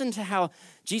clear. Listen to how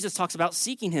Jesus talks about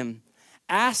seeking him.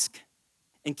 Ask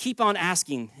and keep on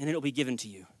asking, and it'll be given to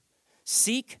you.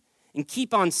 Seek and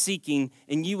keep on seeking,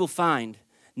 and you will find.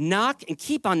 Knock and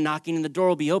keep on knocking, and the door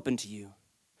will be open to you.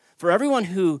 For everyone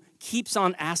who keeps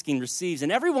on asking receives,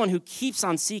 and everyone who keeps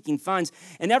on seeking finds,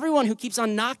 and everyone who keeps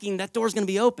on knocking, that door's going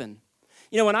to be open.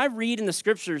 When I read in the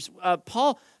scriptures,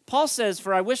 Paul says,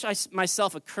 for I wish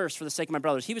myself accursed for the sake of my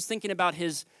brothers. He was thinking about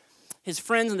his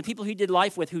friends and the people he did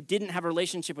life with who didn't have a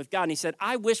relationship with God. And he said,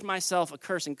 I wish myself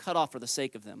accursed and cut off for the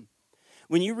sake of them.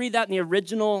 When you read that in the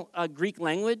original Greek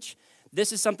language,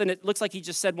 This is something that looks like he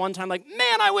just said one time, like,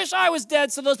 man, I wish I was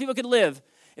dead so those people could live.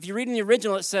 If you read in the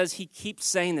original, it says he keeps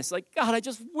saying this, like, God,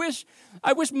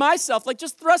 I wish myself, like,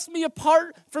 just thrust me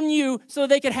apart from you so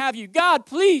they could have you. God,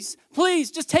 please,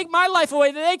 just take my life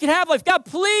away that they could have life. God,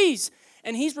 please.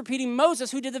 And he's repeating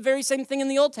Moses, who did the very same thing in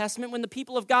the Old Testament when the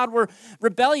people of God were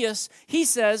rebellious. He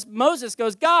says, Moses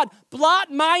goes, God,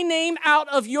 blot my name out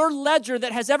of your ledger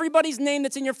that has everybody's name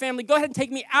that's in your family. Go ahead and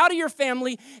take me out of your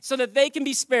family so that they can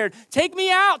be spared. Take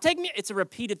me out, take me. It's a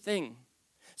repeated thing.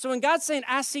 So when God's saying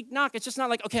ask, seek, knock, it's just not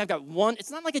like, okay, I've got one.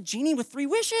 It's not like a genie with 3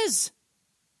 wishes.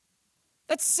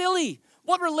 That's silly.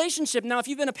 What relationship? Now, if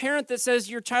you've been a parent that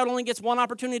says your child only gets one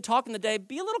opportunity to talk in the day,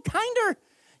 be a little kinder.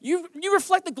 You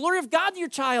reflect the glory of God to your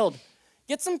child.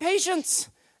 Get some patience.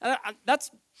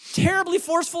 That's terribly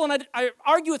forceful, and I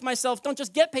argue with myself, don't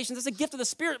just get patience. It's a gift of the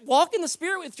Spirit. Walk in the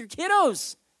Spirit with your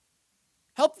kiddos.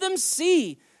 Help them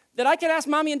see that I can ask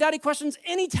mommy and daddy questions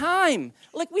anytime.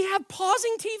 Like, we have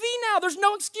pausing TV now. There's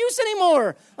no excuse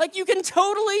anymore. Like, you can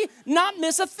totally not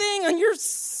miss a thing on your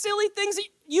silly things that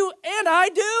you and I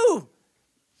do.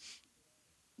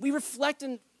 We reflect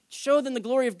and show them the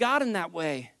glory of God in that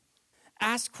way.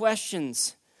 Ask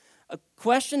questions. A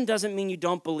question doesn't mean you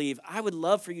don't believe. I would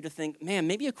love for you to think, man,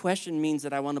 maybe a question means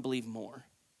that I want to believe more.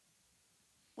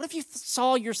 What if you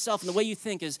saw yourself and the way you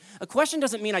think is, a question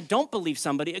doesn't mean I don't believe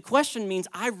somebody. A question means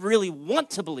I really want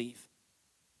to believe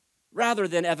rather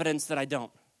than evidence that I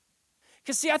don't.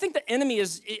 Because, see, I think the enemy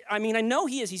is, I know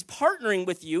he is. He's partnering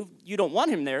with you. You don't want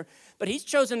him there. But he's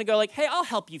chosen to go like, hey, I'll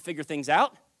help you figure things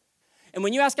out. And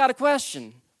when you ask God a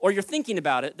question or you're thinking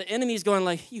about it, the enemy is going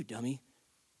like, you dummy.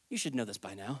 You should know this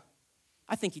by now.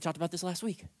 I think you talked about this last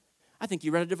week. I think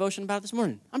you read a devotion about it this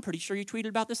morning. I'm pretty sure you tweeted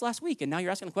about this last week, and now you're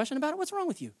asking a question about it? What's wrong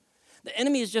with you? The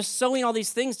enemy is just sowing all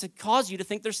these things to cause you to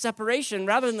think there's separation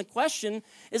rather than the question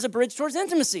is a bridge towards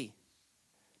intimacy.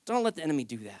 Don't let the enemy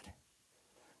do that.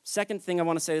 Second thing I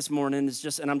want to say this morning is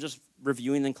just, and I'm just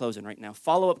reviewing and closing right now,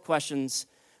 follow-up questions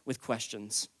with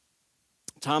questions.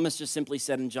 Thomas just simply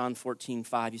said in John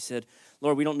 14:5, he said,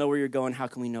 Lord, we don't know where you're going. How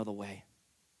can we know the way?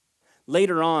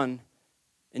 Later on,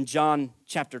 in John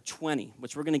chapter 20,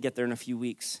 which we're going to get there in a few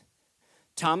weeks,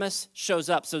 Thomas shows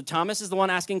up. So Thomas is the one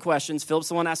asking questions. Philip's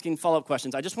the one asking follow-up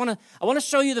questions. I want to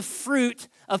show you the fruit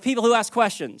of people who ask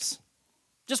questions.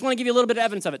 Just want to give you a little bit of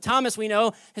evidence of it. Thomas, we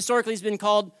know, historically has been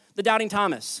called the doubting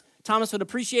Thomas. Thomas would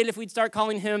appreciate it if we'd start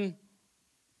calling him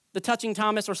the touching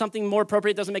Thomas or something more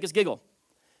appropriate that doesn't make us giggle.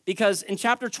 Because in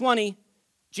chapter 20,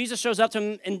 Jesus shows up to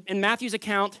him in Matthew's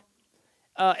account.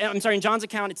 In John's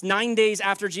account, it's 9 days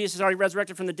after Jesus is already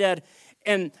resurrected from the dead.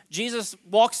 And Jesus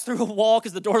walks through a wall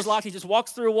because the door's locked. He just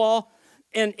walks through a wall,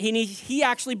 and he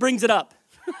actually brings it up.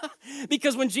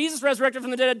 Because when Jesus resurrected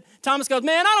from the dead, Thomas goes,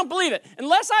 man, I don't believe it.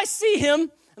 Unless I see him,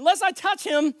 unless I touch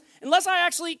him, unless I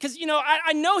actually, because,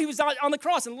 I know he was on the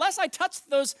cross. Unless I touch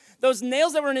those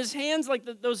nails that were in his hands, like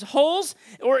those holes,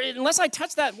 or unless I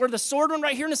touch that where the sword went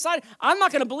right here in his side, I'm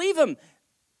not going to believe him.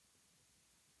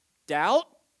 Doubt,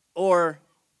 or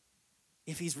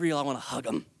if he's real, I want to hug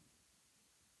him.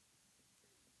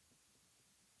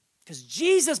 Because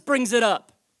Jesus brings it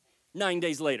up 9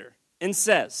 days later and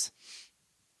says,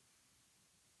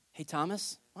 hey,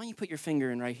 Thomas, why don't you put your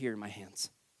finger in right here in my hands?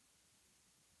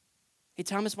 Hey,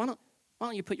 Thomas, why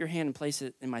don't you put your hand and place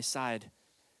it in my side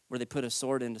where they put a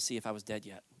sword in to see if I was dead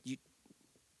yet? Why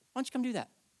don't you come do that?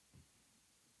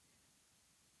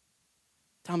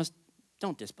 Thomas,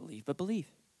 don't disbelieve, but believe.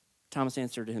 Thomas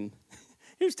answered him.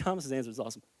 Here's Thomas's answer. It's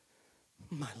awesome.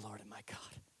 My Lord and my God.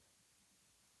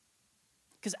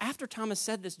 Because after Thomas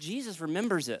said this, Jesus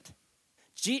remembers it.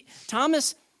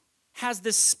 Thomas has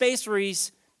this space where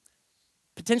he's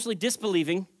potentially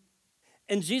disbelieving,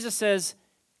 and Jesus says,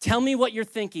 tell me what you're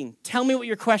thinking. Tell me what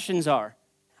your questions are.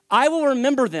 I will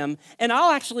remember them, and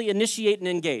I'll actually initiate and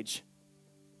engage.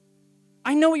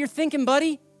 I know what you're thinking,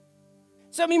 buddy.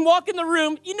 So, walk in the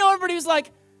room. Everybody was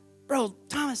like, bro,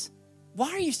 Thomas,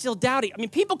 why are you still doubting?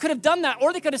 People could have done that,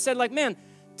 or they could have said, like, man,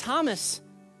 Thomas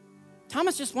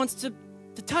just wants to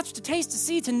touch, to taste, to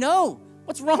see, to know.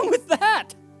 What's wrong with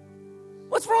that?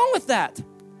 What's wrong with that?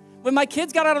 When my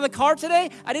kids got out of the car today,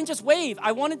 I didn't just wave.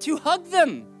 I wanted to hug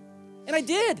them, and I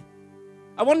did.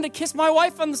 I wanted to kiss my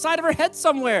wife on the side of her head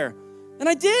somewhere, and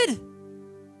I did.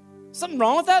 Something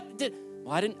wrong with that?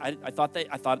 Well, I didn't. I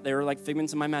thought they were like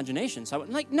figments of my imagination. So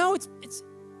I'm like, no, it's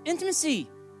intimacy.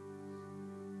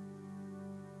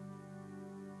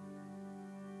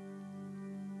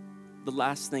 The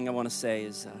last thing I want to say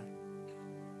is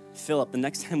Philip. The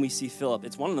next time we see Philip,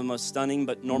 it's one of the most stunning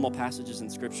but normal passages in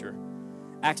Scripture.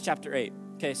 Acts chapter 8.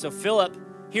 Okay, so Philip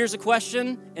hears a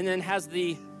question and then has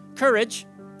the courage,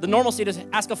 the normalcy to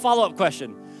ask a follow-up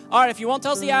question. all right, if you won't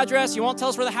tell us the address, you won't tell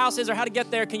us where the house is or how to get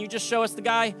there, can you just show us the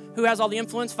guy who has all the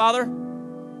influence, Father?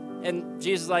 And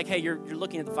Jesus is like, hey, you're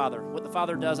looking at the Father. What the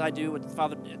Father does, I do. What the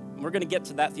Father did. We're going to get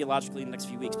to that theologically in the next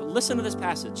few weeks. But listen to this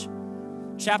passage.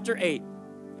 Chapter 8.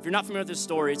 If you're not familiar with this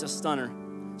story, it's a stunner.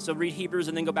 So read Hebrews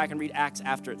and then go back and read Acts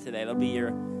after it today. That'll be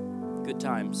your good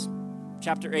times.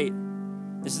 Chapter 8.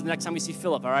 This is the next time we see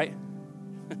Philip, all right?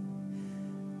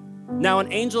 Now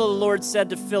an angel of the Lord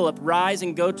said to Philip, rise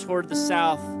and go toward the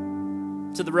south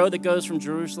to the road that goes from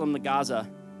Jerusalem to Gaza.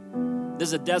 This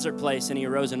is a desert place, and he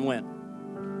arose and went.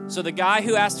 So the guy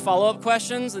who asked follow-up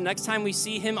questions, the next time we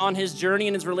see him on his journey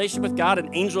in his relationship with God,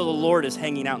 an angel of the Lord is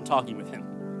hanging out and talking with him.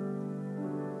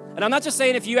 And I'm not just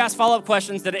saying if you ask follow-up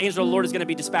questions that an angel of the Lord is going to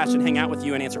be dispatched and hang out with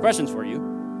you and answer questions for you.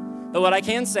 But what I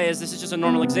can say is this is just a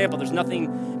normal example. There's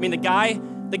nothing,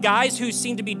 the guys who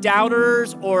seem to be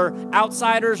doubters or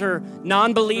outsiders or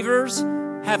non-believers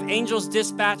have angels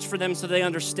dispatched for them so they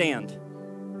understand.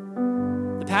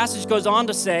 The passage goes on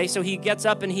to say, so he gets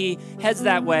up and he heads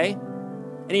that way.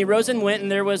 And he rose and went,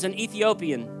 and there was an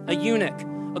Ethiopian, a eunuch,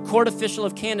 a court official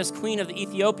of Candace, queen of the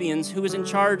Ethiopians, who was in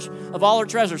charge of all her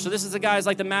treasure. So this is the guy who's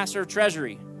like the master of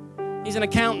treasury. He's an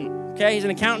accountant, okay? He's an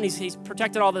accountant. He's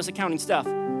protected all this accounting stuff.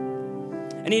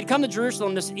 And he had come to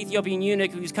Jerusalem, this Ethiopian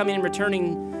eunuch who was coming and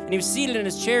returning, and he was seated in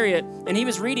his chariot, and he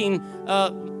was reading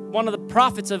one of the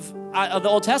prophets of the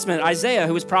Old Testament, Isaiah,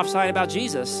 who was prophesying about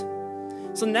Jesus.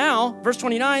 So now, verse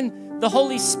 29, the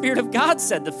Holy Spirit of God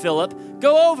said to Philip,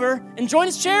 go over and join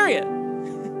his chariot.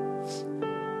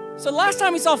 So last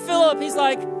time we saw Philip, he's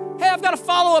like, hey, I've got a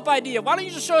follow-up idea. Why don't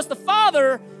you just show us the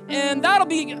Father, and that'll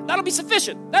be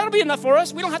sufficient. That'll be enough for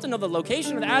us. We don't have to know the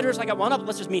location or the address. I got one up.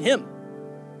 Let's just meet him.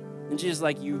 And Jesus is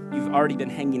like, you've already been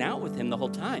hanging out with him the whole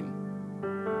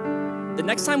time. The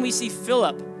next time we see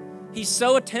Philip, he's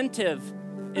so attentive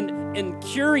and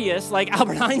curious, like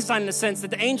Albert Einstein in a sense, that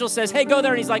the angel says, hey, go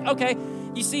there. And he's like, okay.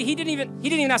 You see, he didn't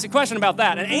even ask a question about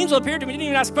that. An angel appeared to him. He didn't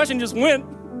even ask a question. He just went.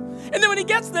 And then when he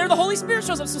gets there, the Holy Spirit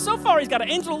shows up. So far, he's got an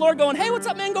angel of the Lord going, hey, what's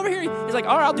up, man? Go over here. He's like,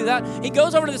 all right, I'll do that. He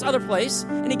goes over to this other place,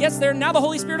 and he gets there, and now the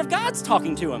Holy Spirit of God's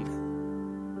talking to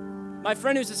him. My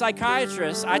friend who's a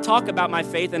psychiatrist, I talk about my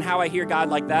faith and how I hear God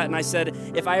like that. And I said,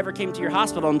 if I ever came to your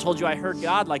hospital and told you I heard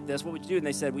God like this, what would you do? And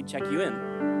they said, we'd check you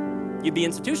in. You'd be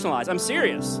institutionalized. I'm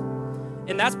serious.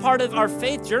 And that's part of our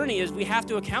faith journey is we have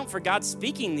to account for God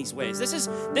speaking these ways. This is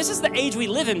the age we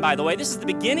live in, by the way. This is the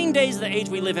beginning days of the age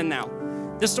we live in now.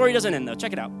 This story doesn't end, though.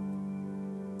 Check it out.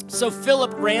 So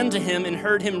Philip ran to him and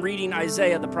heard him reading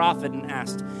Isaiah the prophet and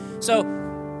asked. So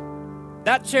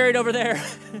that chariot over there,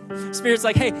 Spirit's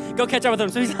like, hey, go catch up with him.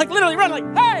 So he's like, literally run, like,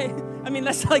 hey. I mean,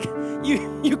 that's like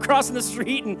you crossing the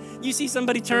street and you see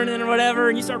somebody turning or whatever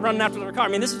and you start running after their car. I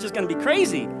mean, this is just going to be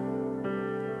crazy.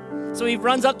 So he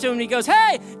runs up to him and he goes,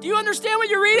 hey, do you understand what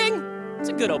you're reading? It's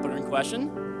a good opening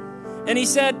question. And he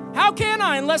said, how can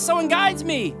I unless someone guides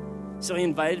me? So he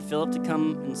invited Philip to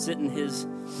come and sit in his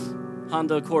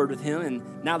Honda Accord with him.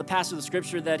 And now the passage of the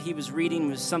scripture that he was reading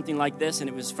was something like this, and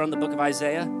it was from the book of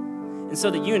Isaiah. And so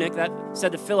the eunuch that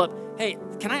said to Philip, hey,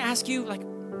 can I ask you, like,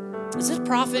 is this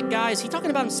prophet guy, is he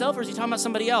talking about himself or is he talking about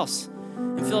somebody else?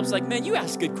 And Philip's like, man, you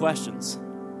ask good questions.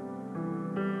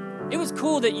 It was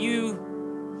cool that you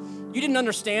didn't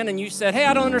understand and you said, hey,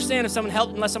 I don't understand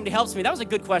unless somebody helps me. That was a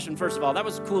good question, first of all. That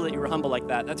was cool that you were humble like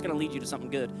that. That's going to lead you to something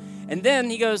good. And then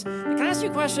he goes, can I ask you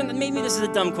a question? And maybe this is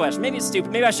a dumb question. Maybe it's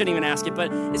stupid. Maybe I shouldn't even ask it.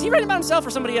 But is he writing about himself or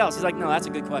somebody else? He's like, no, that's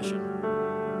a good question.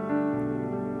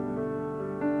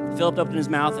 Philip opened his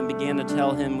mouth and began to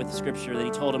tell him with the scripture that he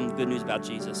told him the good news about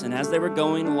Jesus. And as they were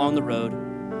going along the road,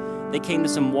 they came to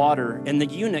some water. And the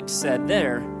eunuch said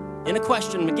there, in a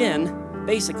question again,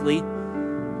 basically,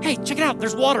 hey, check it out.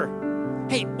 There's water.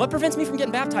 Hey, what prevents me from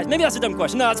getting baptized? Maybe that's a dumb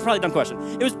question. No, that's probably a dumb question.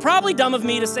 It was probably dumb of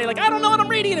me to say, like, I don't know what I'm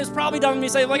reading. It was probably dumb of me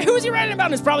to say, like, who is he writing about?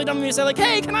 And it's probably dumb of me to say, like,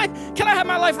 hey, can I have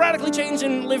my life radically changed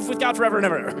and live with God forever and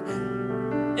ever?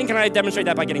 And can I demonstrate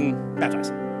that by getting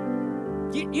baptized?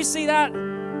 You see that?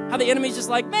 How the enemy's just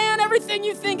like, man, everything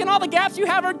you think and all the gaps you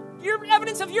have are your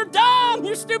evidence of you're dumb,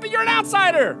 you're stupid, you're an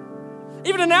outsider.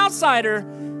 Even an outsider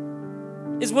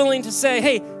is willing to say,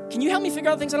 hey, can you help me figure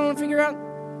out things I don't want to figure out?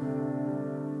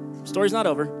 Story's not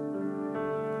over.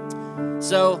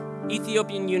 So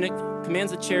Ethiopian eunuch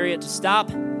commands the chariot to stop,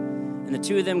 and the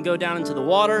two of them go down into the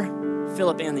water,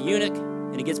 Philip and the eunuch,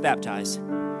 and he gets baptized.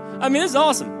 I mean, this is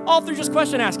awesome. All through just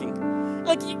question asking.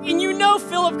 Like, and you know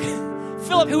Philip,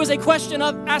 who is a question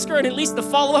asker and at least the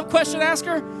follow-up question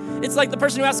asker. It's like the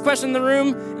person who asks the question in the room,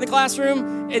 in the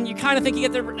classroom, and you kind of think you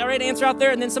get the right answer out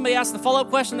there, and then somebody asks the follow-up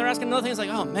question, they're asking another thing. It's like,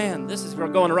 oh man, this is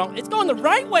going the wrong. It's going the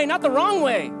right way, not the wrong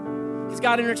way. Because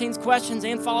God entertains questions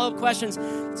and follow-up questions.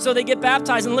 So they get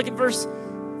baptized. And look at verse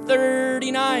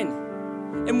 39.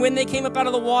 And when they came up out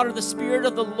of the water, the Spirit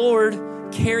of the Lord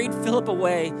carried Philip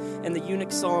away, and the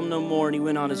eunuch saw him no more, and he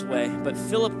went on his way. But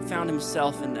Philip found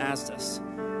himself in Asdus,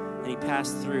 and he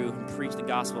passed through and preached the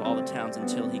gospel to all the towns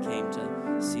until he came to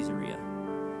Caesarea.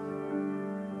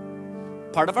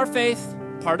 Part of our faith,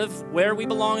 part of where we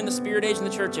belong in the Spirit age and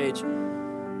the church age,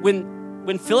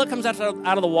 when Philip comes out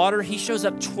of the water, he shows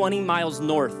up 20 miles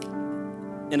north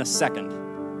in a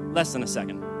second, less than a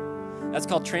second. That's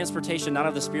called transportation, not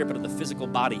of the spirit, but of the physical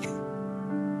body.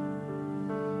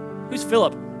 Who's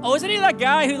Philip? Oh, isn't he that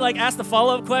guy who asked the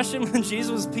follow-up question when Jesus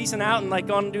was peacing out and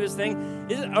going to do his thing?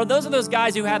 Are those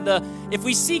guys who had if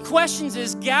we see questions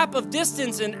as gap of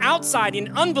distance and outside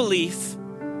in unbelief,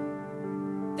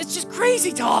 it's just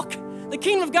crazy talk. The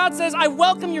kingdom of God says, I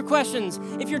welcome your questions.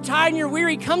 If you're tired and you're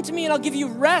weary, come to me and I'll give you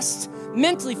rest.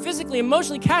 Mentally, physically,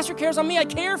 emotionally, cast your cares on me. I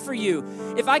care for you.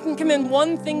 If I can commend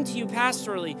one thing to you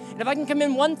pastorally, and if I can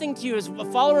commend one thing to you as a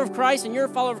follower of Christ and you're a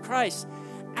follower of Christ,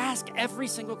 ask every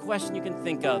single question you can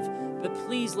think of, but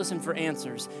please listen for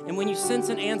answers. And when you sense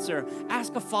an answer,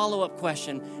 ask a follow-up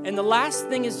question. And the last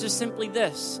thing is just simply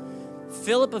this.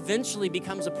 Philip eventually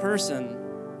becomes a person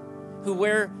who,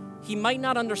 where he might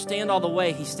not understand all the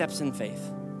way, he steps in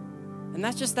faith. And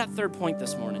that's just that third point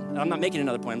this morning. I'm not making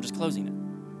another point, I'm just closing it.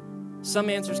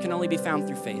 Some answers can only be found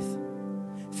through faith.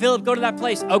 Philip, go to that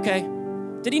place. Okay.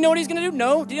 Did he know what he's going to do?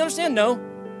 No. Did he understand? No.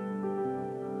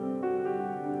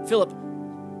 Philip,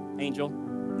 angel,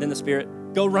 then the Spirit,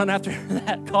 go run after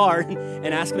that car and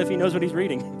ask him if he knows what he's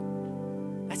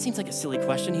reading. That seems like a silly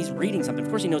question. He's reading something. Of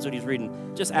course he knows what he's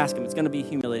reading. Just ask him. It's going to be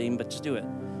humiliating, but just do it.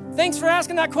 Thanks for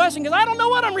asking that question because I don't know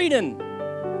what I'm reading.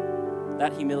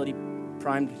 That humility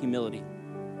primed humility.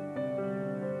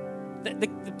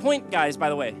 The point, guys, by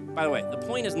the way, the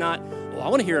point is not, I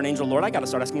want to hear an angel, Lord, I got to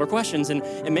start asking more questions. And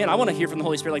man, I want to hear from the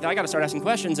Holy Spirit. I got to start asking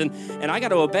questions and I got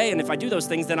to obey. And if I do those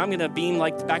things, then I'm going to beam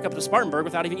back up to Spartanburg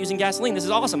without even using gasoline. This is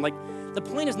awesome. The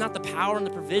point is not the power and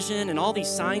the provision and all these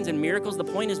signs and miracles. The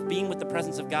point is being with the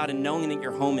presence of God and knowing that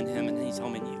you're home in Him and He's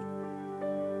home in you.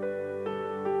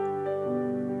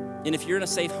 And if you're in a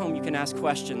safe home, you can ask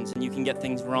questions and you can get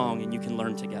things wrong and you can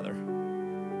learn together.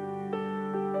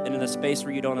 And in a space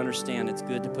where you don't understand, it's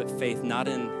good to put faith not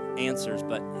in answers,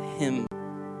 but Him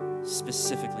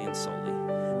specifically and solely.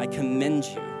 I commend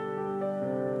you.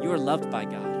 You are loved by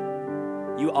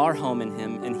God. You are home in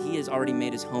Him, and He has already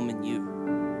made His home in you.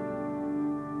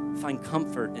 Find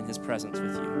comfort in His presence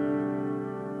with you.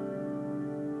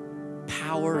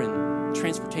 Power and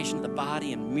transportation of the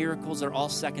body and miracles are all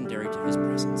secondary to His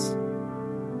presence.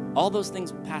 All those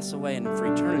things will pass away, and for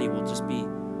eternity we'll just be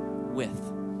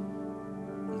with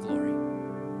in glory.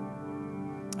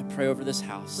 I pray over this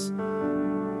house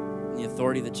and the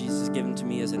authority that Jesus has given to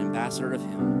me as an ambassador of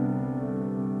Him.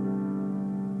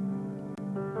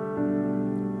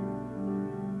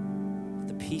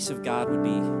 That the peace of God would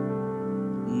be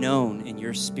known in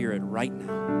your spirit right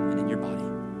now and in your body.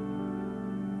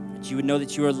 That you would know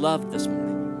that you are loved this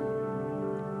morning.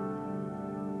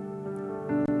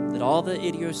 That all the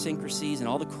idiosyncrasies and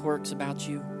all the quirks about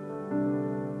you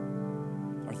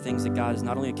are things that God has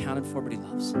not only accounted for, but He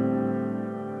loves.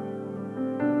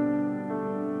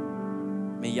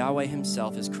 May Yahweh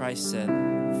Himself, as Christ said,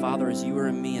 Father, as you are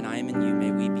in me and I am in you,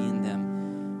 may we be in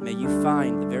them. May you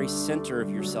find the very center of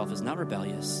yourself is not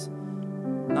rebellious,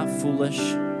 not foolish,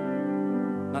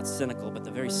 not cynical, but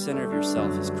the very center of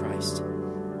yourself is Christ,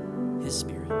 His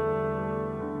Spirit.